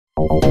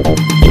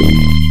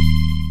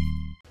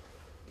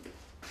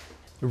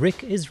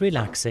Rick is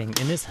relaxing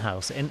in his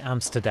house in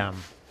Amsterdam.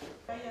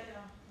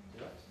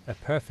 A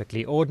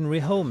perfectly ordinary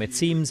home, it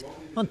seems,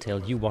 until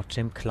you watch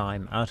him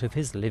climb out of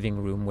his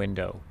living room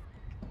window.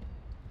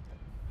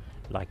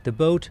 Like the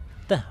boat,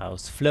 the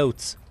house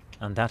floats,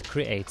 and that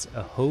creates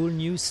a whole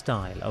new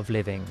style of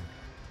living.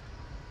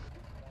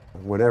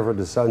 Whenever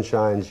the sun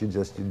shines, you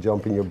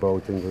jump in your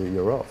boat and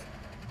you're off.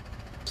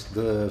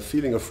 The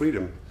feeling of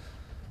freedom,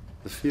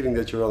 the feeling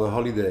that you're on a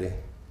holiday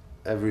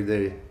every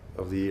day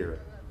of the year.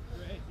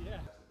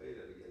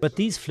 But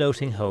these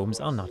floating homes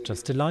are not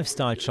just a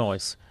lifestyle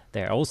choice.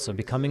 They are also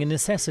becoming a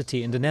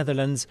necessity in the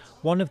Netherlands,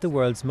 one of the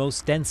world's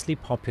most densely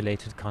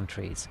populated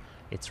countries.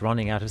 It's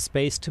running out of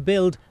space to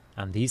build,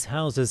 and these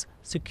houses,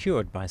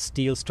 secured by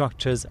steel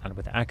structures and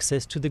with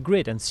access to the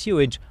grid and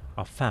sewage,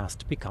 are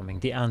fast becoming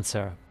the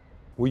answer.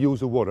 We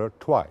use the water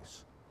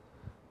twice.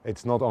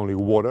 It's not only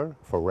water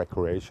for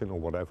recreation or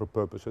whatever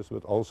purposes,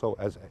 but also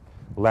as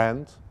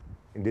land,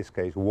 in this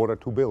case water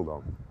to build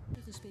on.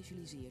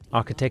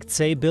 Architects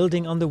say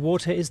building on the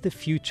water is the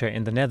future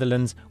in the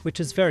Netherlands, which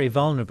is very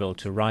vulnerable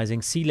to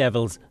rising sea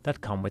levels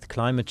that come with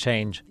climate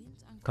change.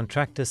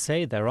 Contractors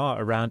say there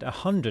are around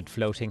 100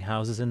 floating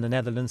houses in the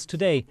Netherlands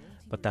today,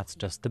 but that's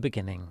just the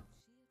beginning.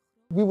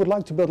 We would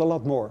like to build a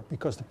lot more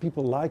because the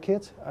people like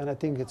it, and I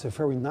think it's a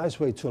very nice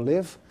way to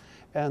live,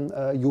 and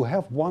you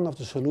have one of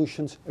the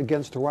solutions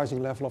against the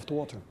rising level of the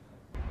water.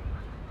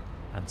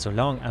 And so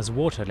long as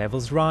water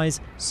levels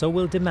rise, so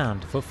will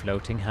demand for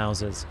floating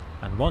houses.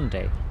 And one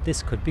day,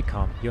 this could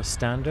become your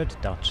standard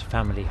Dutch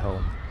family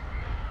home.